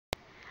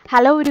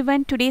Hello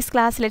everyone, today's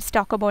class let's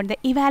talk about the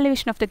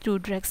evaluation of the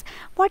crude drugs.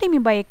 What do you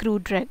mean by a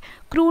crude drug?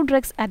 Crude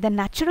drugs are the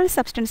natural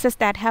substances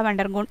that have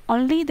undergone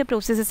only the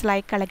processes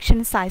like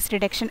collection, size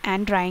reduction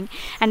and drying,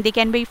 and they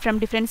can be from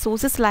different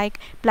sources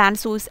like plant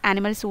source,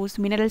 animal source,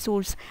 mineral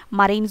source,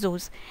 marine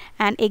source.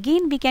 And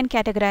again we can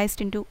categorize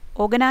into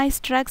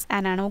organized drugs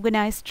and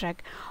unorganized drug.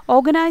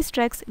 Organized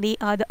drugs, they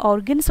are the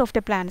organs of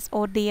the plants,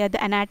 or they are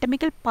the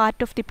anatomical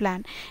part of the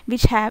plant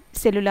which have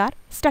cellular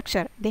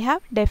structure. They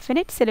have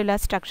definite cellular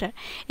structure.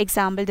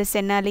 Example, the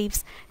senna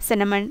leaves,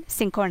 cinnamon,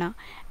 cinchona.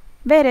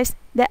 Whereas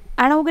the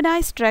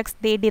unorganized drugs,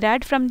 they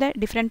derived from the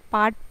different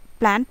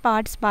plant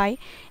parts by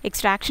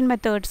extraction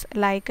methods,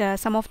 like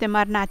some of them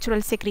are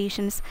natural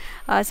secretions,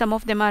 some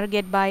of them are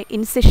get by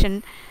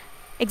incision.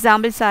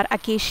 Examples are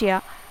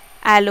acacia,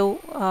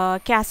 aloe,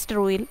 castor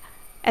oil,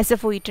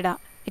 asafoetida,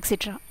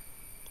 etc.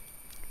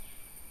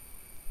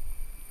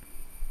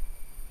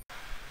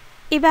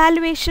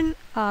 Evaluation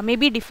may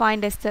be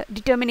defined as the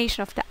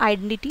determination of the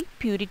identity,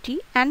 purity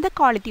and the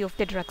quality of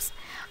the drugs.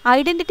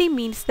 Identity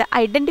means the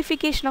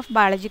identification of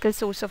biological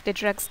source of the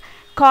drugs.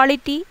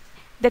 Quality,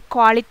 the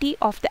quality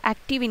of the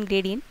active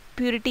ingredient.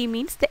 Purity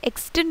means the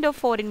extent of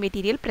foreign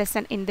material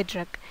present in the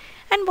drug.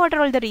 And what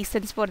are all the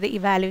reasons for the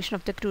evaluation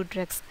of the crude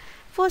drugs?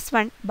 First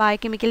one,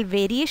 biochemical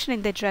variation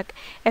in the drug,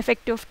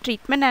 effect of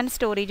treatment and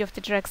storage of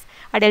the drugs,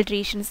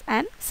 adulterations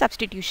and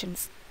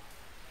substitutions.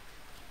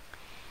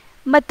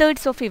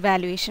 Methods of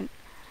evaluation.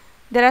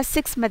 There are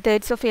 6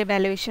 methods of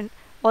evaluation: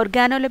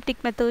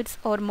 organoleptic methods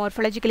or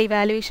morphological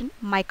evaluation,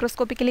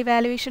 microscopical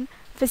evaluation,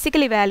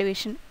 physical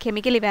evaluation,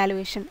 chemical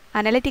evaluation,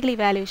 analytical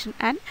evaluation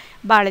and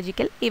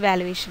biological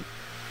evaluation.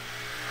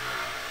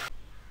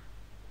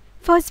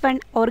 First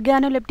one,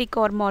 organoleptic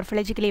or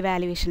morphological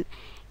evaluation.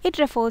 It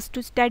refers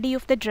to study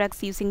of the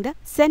drugs using the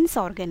sense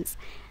organs.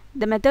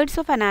 The methods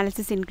of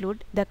analysis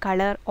include the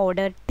color,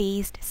 odor,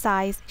 taste,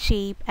 size,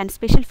 shape and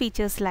special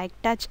features like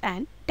touch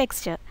and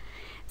texture.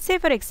 Say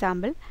for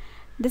example,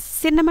 the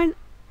cinnamon,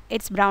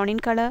 it's brown in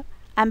color,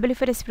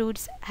 umbelliferous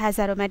fruits has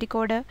aromatic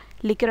odor,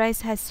 licorice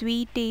has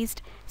sweet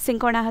taste,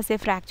 cinchona has a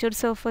fractured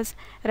surface,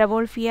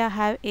 revolvia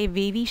have a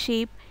wavy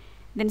shape,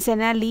 then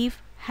senna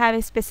leaf have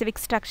a specific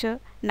structure,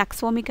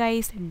 naxvomica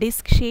is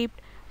disc shaped.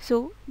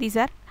 So these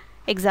are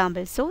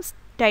examples. So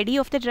study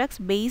of the drugs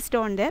based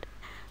on their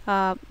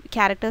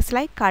characters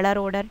like color,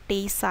 odor,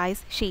 taste,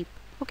 size, shape.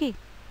 Okay.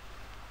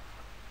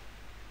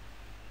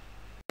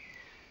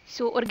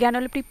 So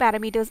organoleptic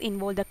parameters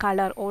involve the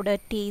color, odor,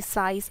 taste,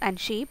 size and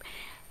shape.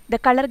 The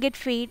color get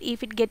fade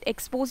if it get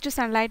exposed to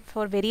sunlight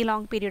for very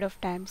long period of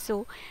time.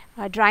 So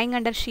drying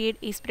under shade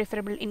is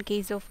preferable in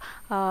case of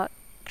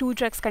crude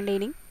drugs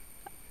containing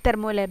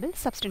thermolabile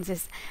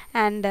substances.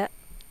 And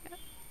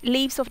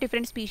leaves of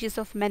different species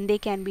of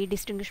menthe can be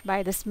distinguished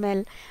by the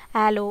smell.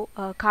 Aloe,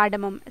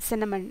 cardamom,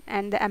 cinnamon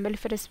and the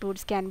umbelliferous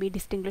fruits can be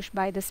distinguished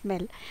by the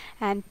smell.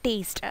 And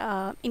taste,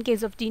 in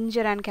case of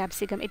ginger and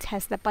capsicum, it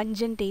has the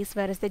pungent taste,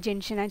 whereas the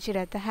gentian and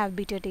chiratha have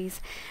bitter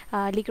taste.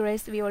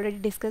 Licorice, we already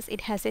discussed,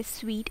 it has a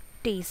sweet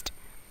taste.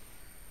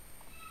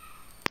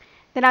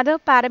 Then other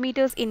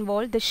parameters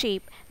involve the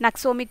shape.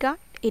 Naxvomica,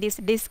 it is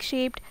disc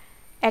shaped.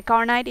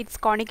 Aconite, it's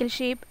conical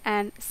shape.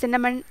 And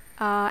cinnamon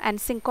and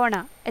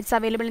cinchona, it's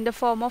available in the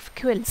form of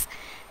quills.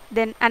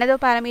 Then another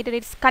parameter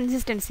is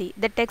consistency.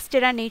 The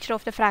texture and nature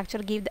of the fracture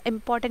give the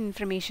important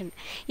information.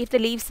 If the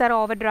leaves are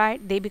over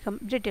dried, they become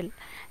brittle.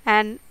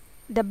 And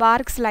the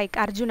barks like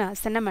Arjuna,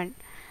 cinnamon,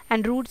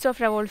 and roots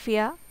of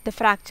revolvia, the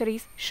fracture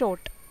is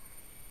short.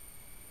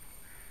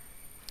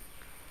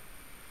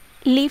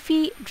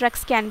 Leafy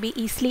drugs can be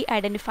easily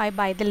identified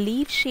by the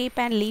leaf shape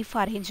and leaf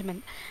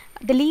arrangement.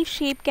 The leaf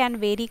shape can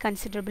vary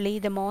considerably.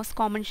 The most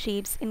common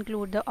shapes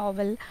include the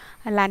oval,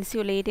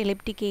 lanceolate,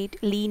 ellipticate,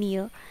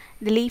 linear.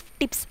 The leaf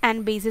tips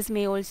and bases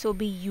may also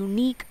be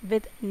unique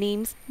with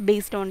names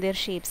based on their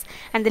shapes.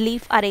 And the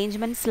leaf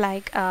arrangements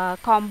like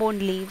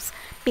compound leaves,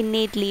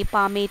 pinnate leaf,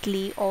 palmate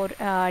leaf or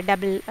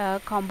double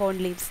compound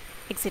leaves,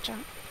 etc.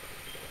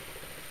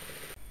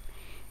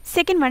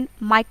 Second one,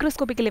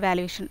 microscopical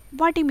evaluation.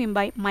 What do you mean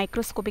by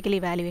microscopical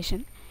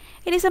evaluation?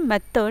 It is a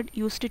method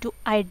used to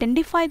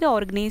identify the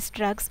organized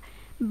drugs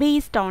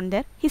based on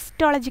their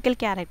histological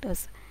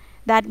characters.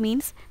 That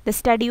means the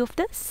study of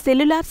the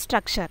cellular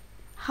structure.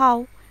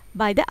 How?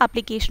 By the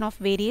application of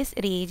various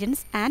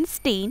reagents and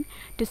stain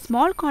to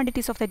small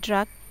quantities of the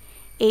drug,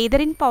 either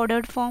in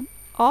powdered form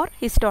or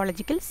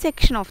histological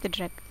section of the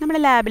drug. നമ്മൾ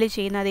ലാബിൽ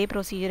ചെയ്യുന്ന അതേ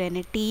procedure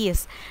തന്നെ, TS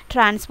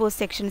transpose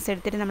sections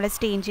എടുത്തിട്ട് നമ്മൾ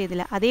stain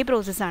ചെയ്തില്ല, അതേ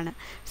പ്രോസസ്സാണ്.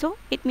 So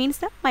it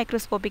means the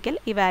microscopical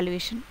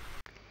evaluation.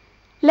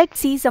 Let's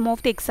see some of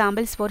the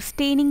examples for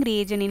staining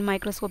reagent in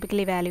microscopical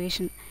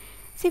evaluation.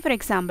 See for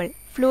example,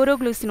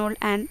 fluoroglucinol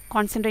and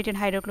concentrated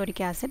hydrochloric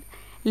acid,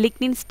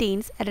 lignin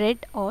stains red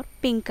or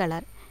pink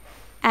color,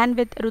 and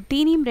with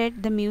ruthenium red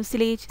the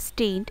mucilage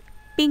stained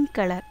pink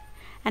color,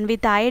 and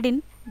with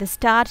iodine the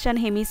starch and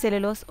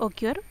hemicellulose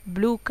occur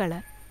blue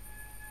color.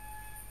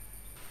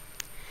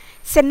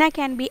 Senna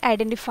can be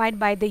identified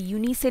by the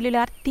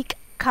unicellular thick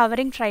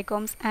covering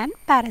trichomes and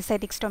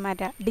parasitic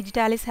stomata.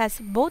 Digitalis has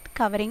both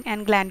covering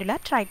and glandular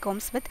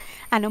trichomes with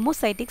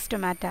anomocytic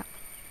stomata.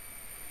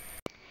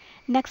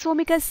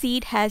 Naxomica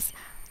seed has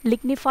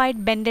lignified,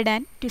 bended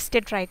and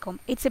twisted trichome.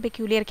 It's a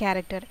peculiar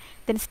character.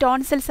 Then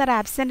stone cells are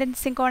absent in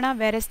cinchona,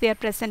 whereas they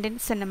are present in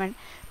cinnamon.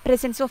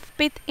 Presence of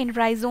pith in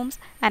rhizomes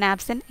and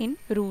absent in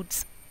roots.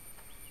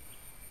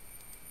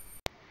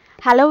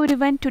 Hello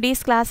everyone,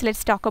 today's class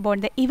let's talk about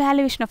the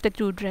evaluation of the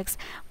crude drugs.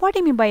 What do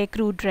you mean by a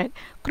crude drug?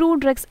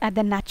 Crude drugs are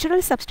the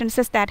natural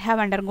substances that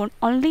have undergone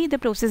only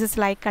the processes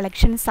like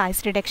collection,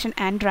 size reduction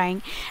and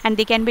drying, and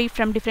they can be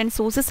from different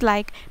sources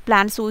like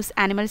plant source,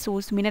 animal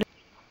source, mineral.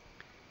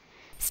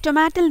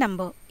 Stomatal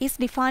number is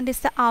defined as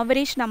the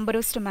average number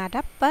of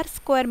stomata per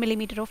square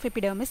millimeter of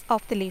epidermis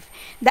of the leaf.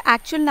 The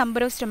actual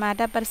number of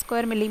stomata per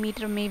square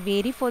millimeter may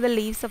vary for the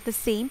leaves of the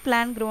same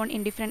plant grown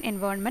in different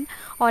environment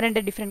or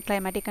under different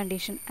climatic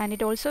condition, and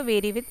it also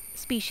vary with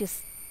species.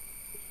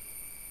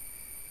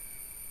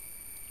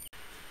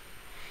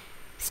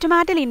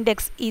 Stomatal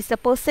index is the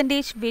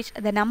percentage which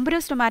the number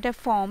of stomata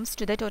forms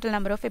to the total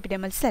number of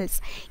epidermal cells,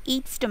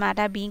 each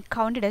stomata being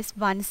counted as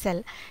one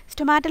cell.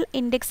 Stomatal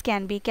index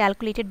can be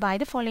calculated by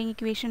the following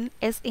equation: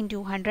 S into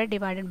 100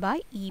 divided by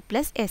E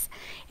plus S.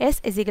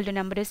 S is equal to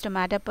number of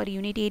stomata per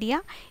unit area,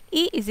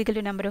 E is equal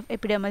to number of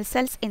epidermal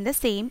cells in the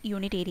same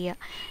unit area.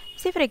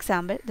 Say for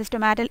example, the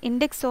stomatal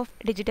index of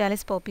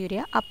Digitalis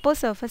purpurea, upper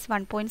surface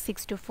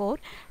 1.624,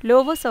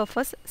 lower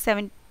surface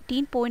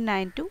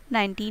 17.9 to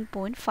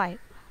 19.5.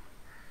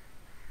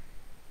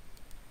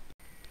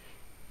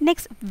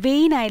 Next,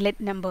 vein islet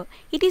number.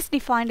 It is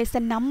defined as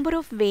the number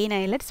of vein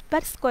islets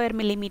per square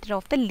millimeter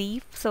of the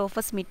leaf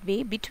surface midway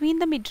between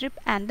the midrib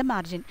and the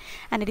margin,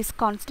 and it is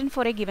constant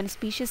for a given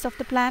species of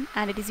the plant,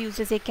 and it is used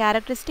as a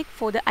characteristic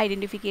for the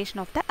identification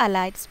of the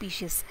allied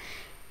species.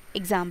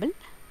 Example,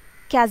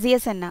 Cassia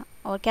senna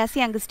or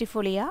Cassia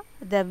angustifolia,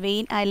 the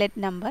vein islet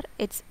number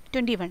it's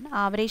 21,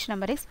 average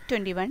number is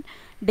 21.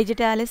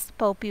 Digitalis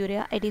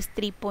purpurea, it is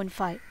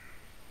 3.5.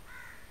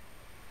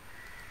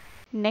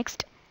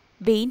 Next,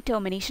 vein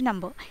termination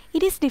number.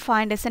 It is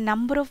defined as a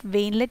number of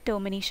veinlet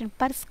termination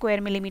per square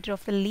millimeter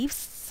of the leaf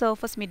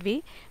surface midway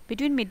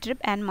between midrib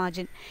and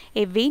margin.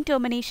 A vein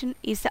termination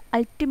is the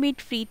ultimate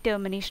free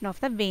termination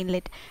of the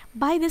veinlet.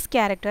 By this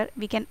character,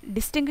 we can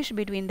distinguish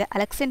between the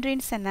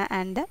Alexandrian senna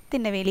and the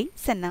Tinnevelli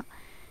senna.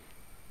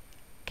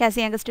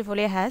 Cassia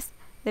angustifolia has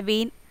the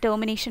vein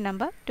termination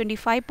number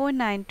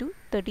 25.9 to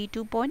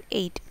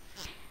 32.8.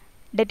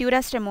 Datura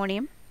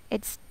stramonium,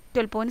 it's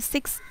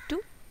 12.6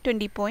 to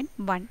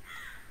 20.1.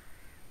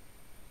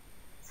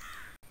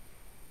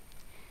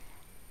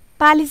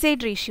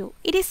 Palisade ratio.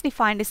 It is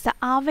defined as the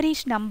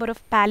average number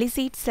of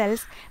palisade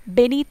cells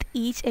beneath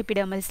each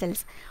epidermal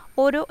cells.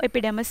 ഓരോ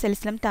epidermal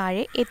സെൽസിലും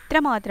താഴെ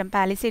എത്രമാത്രം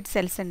palisade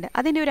cells ഉണ്ട്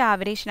അതിൻ്റെ ഒരു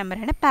average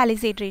നമ്പറാണ്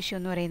palisade ratio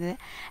എന്ന് പറയുന്നത്.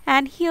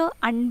 And here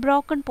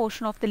unbroken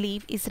portion of the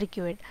leave is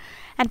required,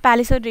 and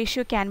palisade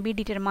ratio can be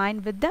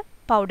determined with the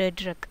powder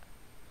drug.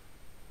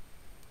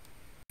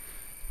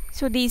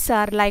 So these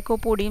are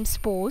Lycopodium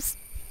spores.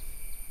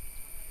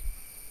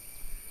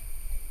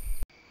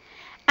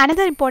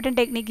 Another important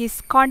technique is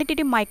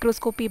quantitative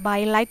microscopy by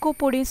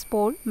Lycopodium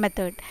spore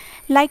method.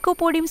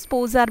 Lycopodium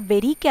spores are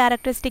very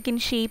characteristic in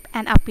shape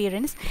and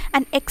appearance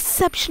and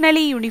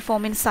exceptionally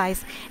uniform in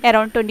size,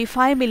 around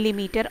 25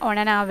 mm on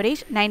an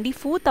average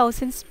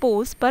 94,000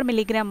 spores per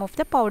milligram of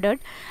the powdered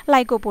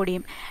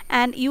Lycopodium.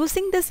 And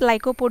using this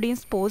Lycopodium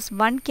spores,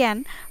 one can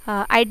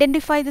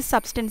identify the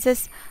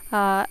substances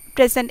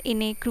present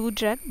in a crude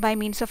drug by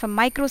means of a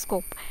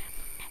microscope.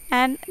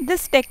 And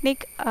this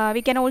technique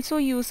we can also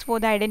use for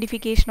the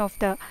identification of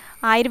the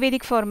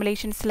Ayurvedic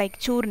formulations like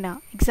churna,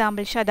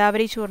 example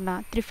Shadavari churna,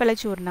 Triphala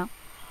churna.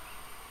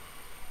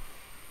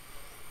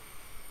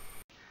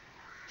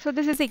 So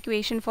this is the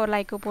equation for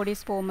Lycopodium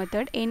spore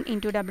method: N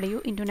into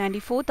W into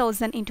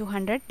 94,000 into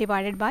 100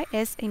 divided by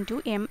S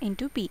into M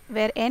into P,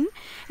 where N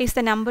is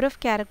the number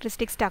of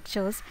characteristic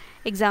structures,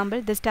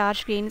 example the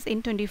starch grains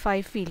in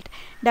 25 field.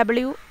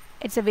 W,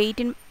 it's a weight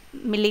in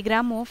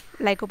milligram of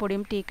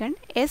Lycopodium taken.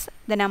 S,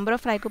 the number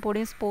of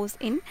Lycopodium spores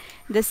in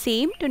the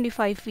same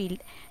 25 field,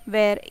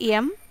 where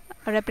M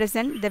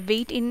represent the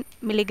weight in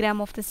milligram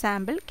of the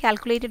sample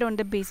calculated on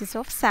the basis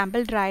of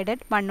sample dried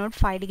at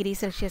 105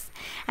 degrees Celsius,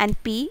 and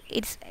P,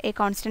 it's a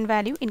constant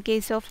value in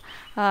case of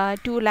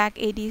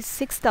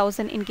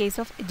 286,000 in case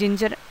of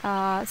ginger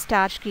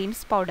starch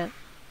grains powder.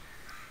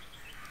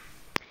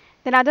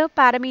 Then other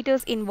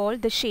parameters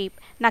involve the shape.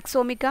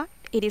 Naxomica,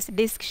 it is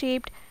disc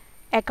shaped.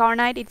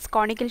 Aconite, it's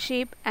conical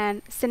shape,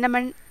 and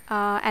cinnamon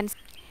and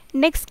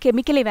next,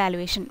 chemical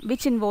evaluation,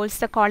 which involves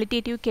the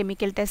qualitative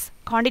chemical test,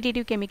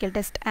 quantitative chemical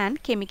test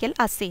and chemical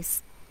assays.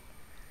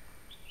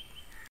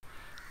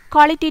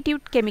 Qualitative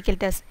chemical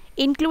tests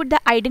include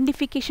the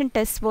identification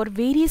tests for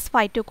various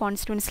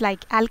phytoconstituents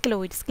like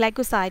alkaloids,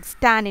 glycosides,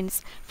 tannins,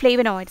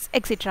 flavonoids,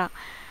 etc.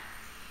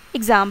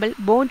 Example,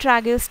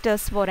 Born-Trager's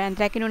test for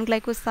anthraquinone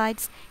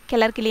glycosides,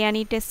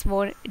 Keller-Kiliani test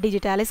for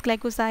digitalis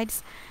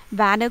glycosides,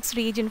 Vanner's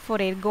reagent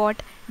for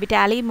ergot,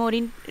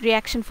 Vitali-Morin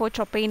reaction for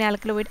tropane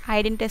alkaloid,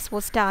 iodine test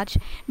for starch,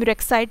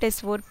 Murex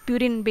test for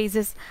purine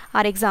bases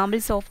are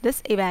examples of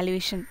this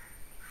evaluation.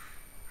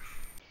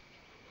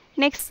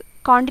 Next,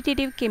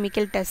 quantitative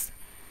chemical test,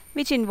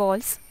 which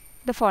involves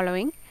the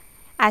following: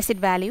 acid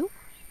value,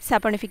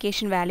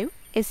 saponification value,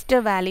 ester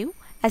value,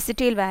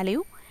 acetyl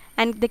value,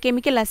 and the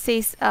chemical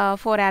assays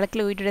for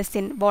alkaloid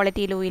resin,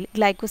 volatile oil,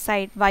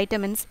 glycoside,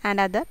 vitamins, and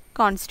other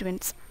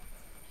constituents.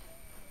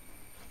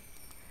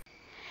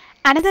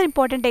 Another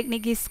important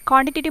technique is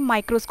quantitative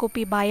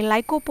microscopy by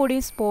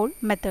lycopodium spore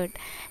method.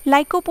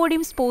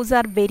 Lycopodium spores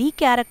are very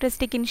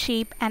characteristic in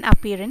shape and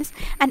appearance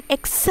and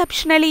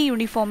exceptionally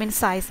uniform in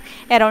size,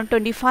 around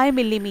 25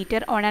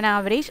 mm on an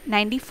average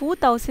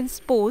 94,000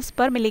 spores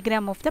per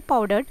milligram of the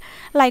powdered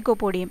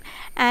lycopodium.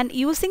 And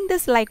using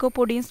this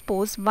lycopodium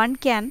spores, one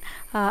can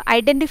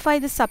identify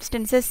the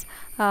substances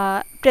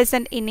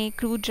present in a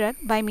crude drug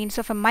by means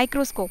of a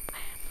microscope.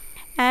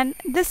 And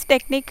this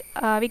technique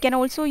we can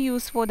also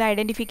use for the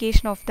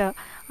identification of the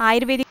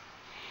Ayurvedic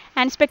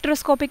and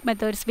spectroscopic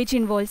methods, which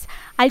involves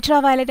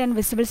ultraviolet and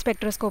visible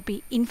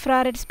spectroscopy,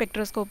 infrared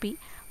spectroscopy,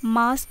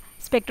 mass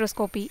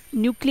spectroscopy,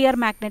 nuclear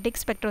magnetic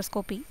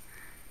spectroscopy.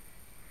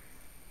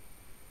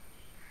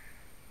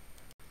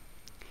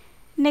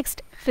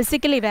 Next,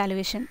 physical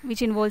evaluation,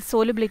 which involves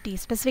solubility,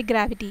 specific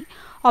gravity,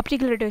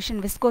 optical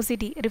rotation,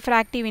 viscosity,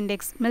 refractive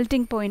index,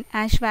 melting point,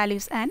 ash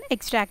values, and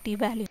extractive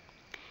values.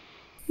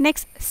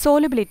 Next,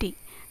 solubility.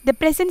 The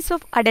presence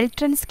of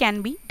adulterants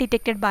can be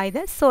detected by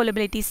the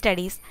solubility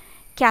studies.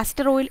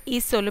 Castor oil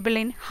is soluble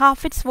in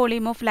half its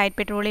volume of light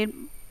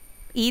petroleum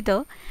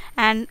ether,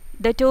 and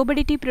the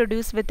turbidity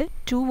produced with the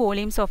 2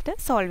 volumes of the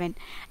solvent.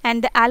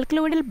 And the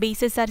alkaloidal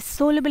bases are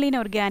soluble in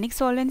organic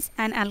solvents,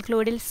 and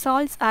alkaloidal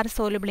salts are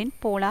soluble in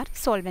polar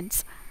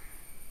solvents.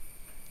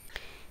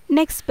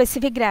 Next,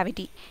 specific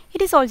gravity.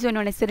 It is also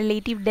known as the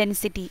relative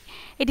density.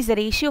 It is the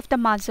ratio of the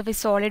mass of a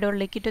solid or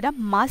liquid to the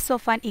mass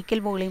of an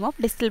equal volume of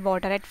distilled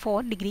water at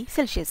 4 degrees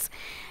Celsius.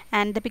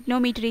 And the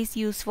pycnometer is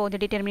used for the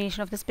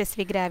determination of the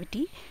specific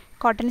gravity.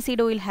 Cottonseed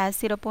oil has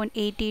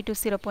 0.80 to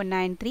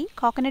 0.93,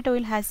 coconut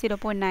oil has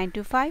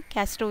 0.925,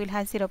 castor oil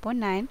has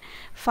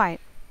 0.95.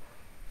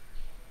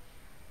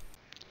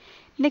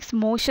 Next,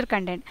 moisture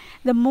content.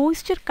 The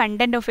moisture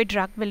content of a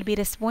drug will be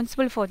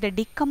responsible for the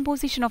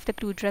decomposition of the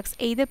crude drugs,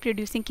 either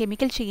producing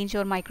chemical change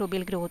or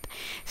microbial growth.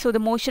 So the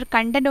moisture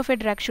content of a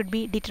drug should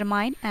be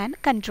determined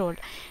and controlled.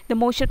 The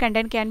moisture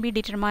content can be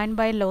determined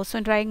by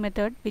Lawson drying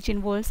method, which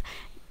involves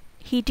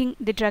heating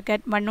the drug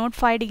at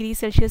 105 degrees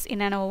Celsius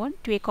in an oven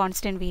to a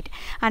constant heat.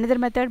 Another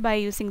method by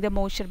using the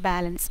moisture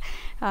balance.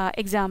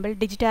 Example,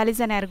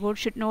 digitalis and ergot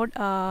should not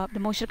the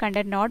moisture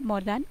content not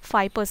more than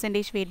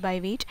 5% weight by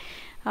weight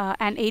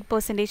and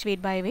 8%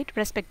 weight by weight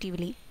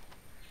respectively.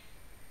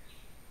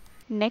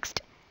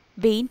 Next,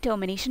 vein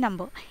termination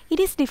number. It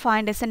is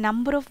defined as a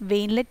number of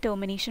veinlet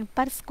termination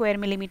per square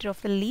millimeter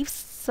of the leaf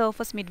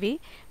surface midway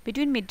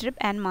between midrib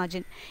and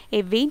margin.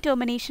 A vein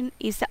termination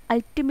is the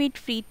ultimate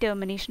free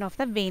termination of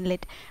the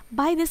veinlet.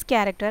 By this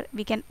character,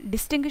 we can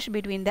distinguish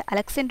between the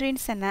Alexandrian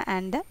senna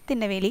and the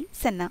Tinnevelly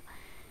senna.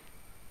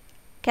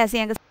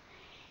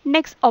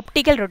 Next,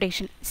 optical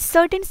rotation.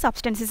 Certain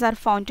substances are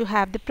found to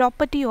have the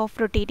property of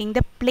rotating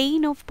the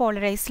plane of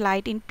polarized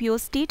light in pure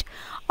state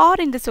or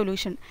in the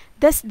solution.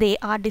 Thus, they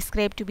are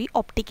described to be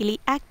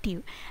optically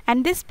active,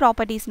 and this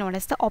property is known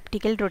as the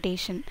optical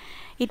rotation.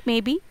 It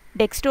may be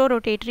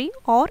dextro-rotatory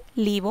or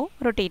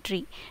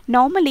levo-rotatory.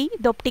 Normally,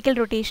 the optical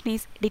rotation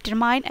is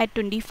determined at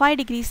 25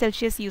 degrees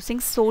Celsius using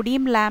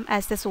sodium lamp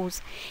as the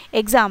source.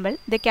 Example,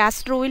 the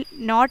castor oil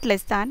not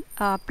less than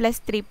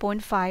plus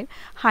 3.5,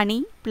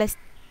 honey plus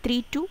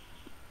 3 to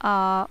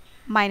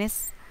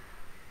minus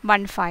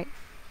 1.5.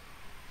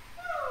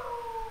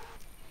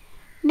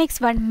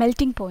 Next one,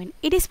 melting point.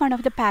 It is one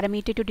of the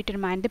parameters to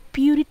determine the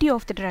purity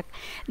of the drug.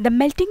 The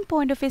melting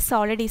point of a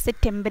solid is the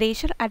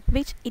temperature at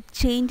which it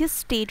changes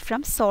state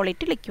from solid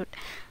to liquid.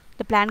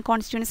 The plant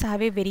constituents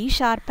have a very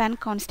sharp and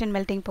constant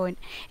melting point.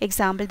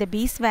 Example, the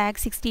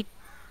beeswax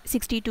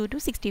 62 to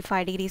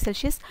 65 degrees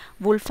Celsius,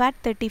 wolfat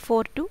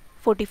 34 to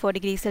 44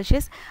 degrees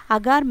Celsius,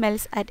 agar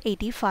melts at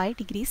 85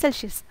 degrees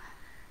Celsius.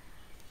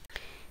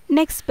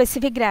 Next,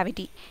 specific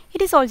gravity.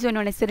 It is also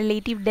known as the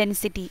relative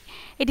density.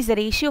 It is the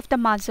ratio of the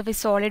mass of a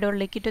solid or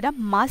liquid to the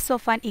mass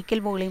of an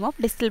equal volume of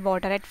distilled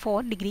water at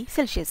 4 degrees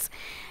Celsius.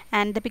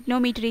 And the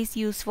pycnometer is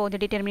used for the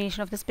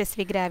determination of the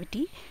specific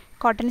gravity.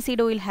 Cottonseed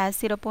oil has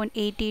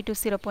 0.80 to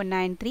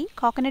 0.93,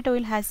 coconut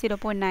oil has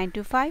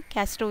 0.925,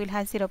 castor oil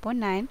has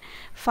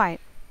 0.95.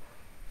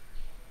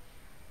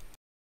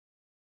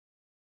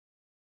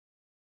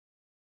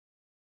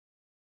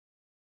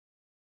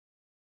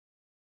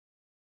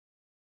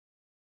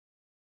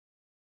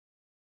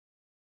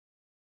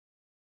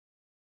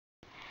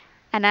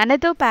 And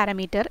another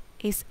parameter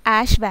is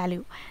ash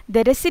value.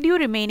 The residue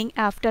remaining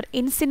after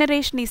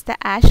incineration is the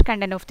ash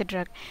content of the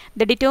drug.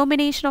 The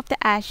determination of the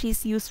ash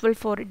is useful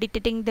for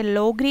detecting the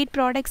low-grade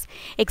products,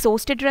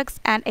 exhausted drugs,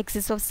 and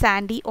excess of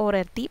sandy or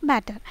earthy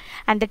matter.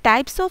 And the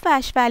types of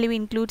ash value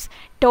includes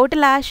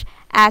total ash,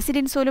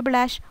 acid-insoluble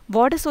ash,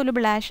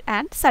 water-soluble ash,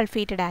 and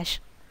sulfated ash.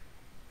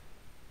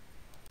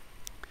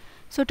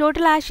 So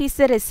total ash is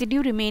the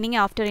residue remaining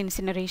after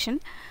incineration,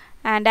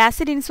 and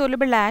acid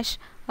insoluble ash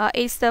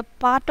is the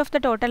part of the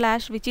total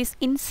ash which is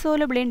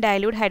insoluble in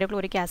dilute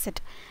hydrochloric acid.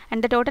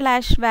 And the total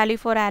ash value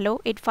for aloe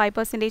is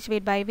 5%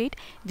 weight by weight,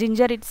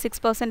 ginger is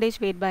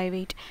 6% weight by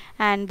weight,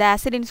 and the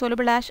acid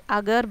insoluble ash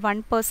agar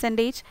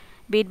 1%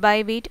 weight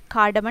by weight,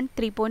 cardamom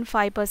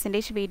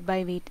 3.5% weight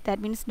by weight.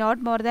 That means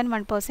not more than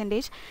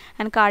 1%,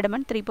 and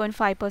cardamom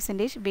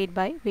 3.5% weight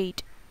by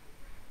weight.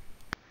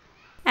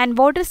 And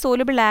water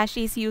soluble ash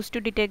is used to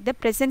detect the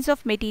presence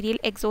of material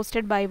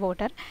exhausted by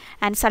water,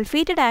 and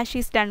sulfated ash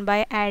is done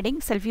by adding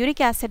sulfuric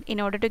acid in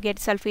order to get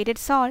sulfated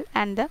salt,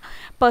 and the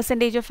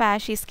percentage of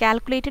ash is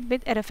calculated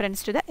with a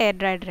reference to the air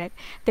dry drug.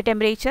 The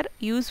temperature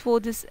used for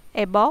this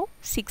above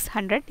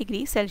 600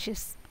 degrees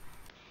Celsius.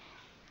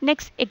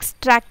 Next,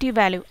 extractive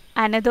value,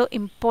 another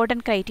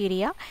important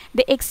criteria.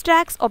 The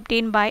extracts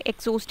obtained by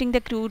exhausting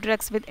the crude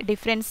drugs with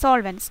different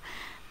solvents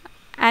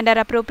and are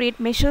appropriate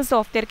measures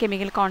of their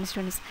chemical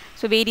constituents.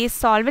 So various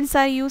solvents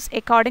are used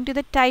according to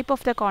the type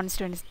of the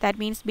constituents, that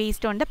means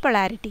based on the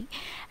polarity.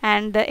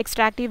 And the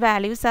extractive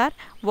values are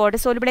water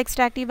soluble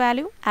extractive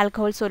value,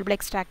 alcohol soluble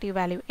extractive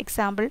value.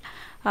 Example,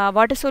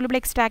 water soluble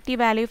extractive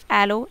value of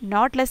aloe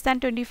not less than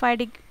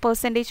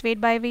 25%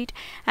 weight by weight,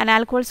 and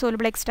alcohol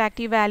soluble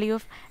extractive value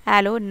of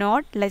aloe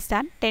not less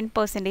than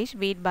 10%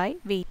 weight by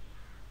weight.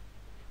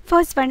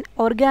 First one,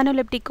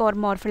 organoleptic or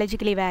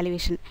morphological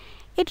evaluation.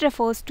 It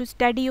refers to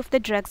study of the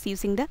drugs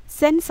using the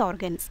sense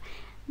organs.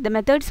 The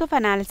methods of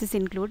analysis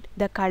include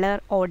the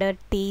color, odor,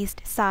 taste,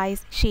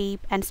 size,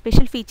 shape, and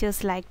special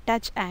features like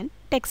touch and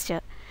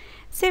texture.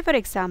 Say for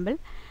example,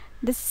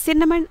 the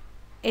cinnamon,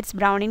 it's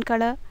brown in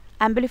color,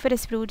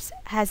 umbelliferous fruits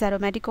has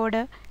aromatic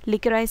odor,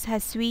 licorice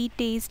has sweet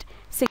taste.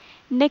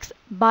 Next,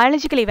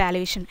 biological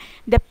evaluation.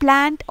 The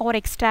plant or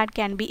extract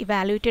can be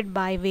evaluated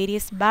by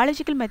various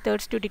biological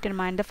methods to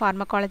determine the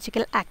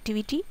pharmacological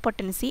activity,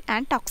 potency,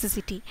 and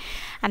toxicity.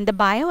 And the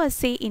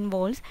bioassay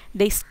involves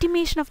the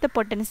estimation of the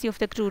potency of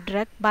the crude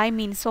drug by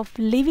means of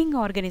living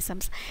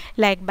organisms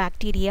like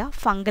bacteria,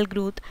 fungal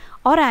growth,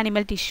 or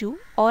animal tissue,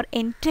 or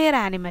entire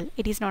animal.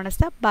 It is known as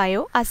the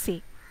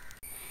bioassay.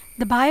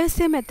 The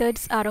bioassay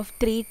methods are of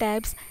three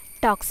types: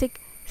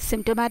 toxic,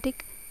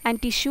 symptomatic,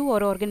 and tissue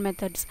or organ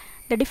methods.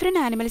 The different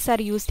animals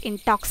are used in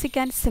toxic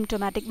and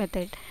symptomatic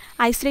method.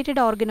 Isolated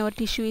organ or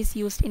tissue is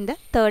used in the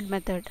third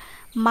method.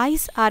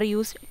 Mice are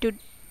used to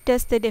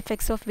test the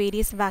effects of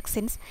various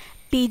vaccines.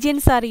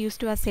 Pigeons are used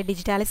to assay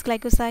digitalis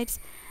glycosides,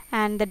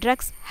 and the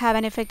drugs have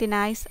an effect in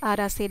eyes are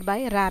assayed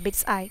by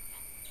rabbit's eye.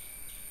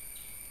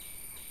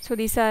 So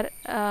these are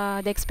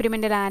the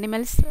experimental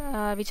animals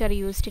which are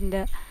used in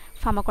the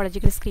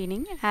pharmacological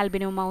screening: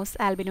 albino mouse,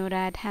 albino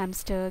rat,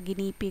 hamster,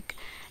 guinea pig,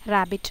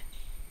 rabbit.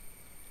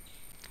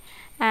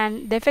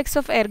 And the effects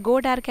of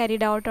ergot are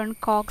carried out on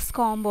cock's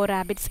comb or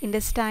rabbit's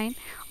intestine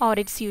or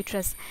its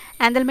uterus.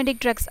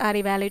 Anthelmintic drugs are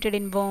evaluated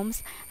in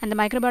worms, and the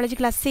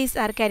microbiological assays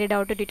are carried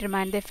out to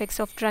determine the effects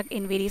of drug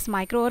in various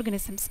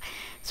microorganisms.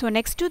 So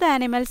next to the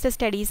animals, the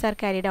studies are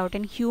carried out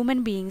in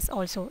human beings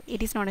also.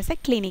 It is known as a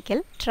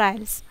clinical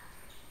trials.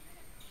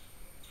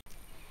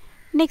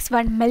 Next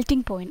one,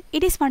 melting point.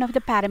 It is one of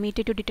the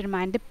parameters to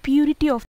determine the purity of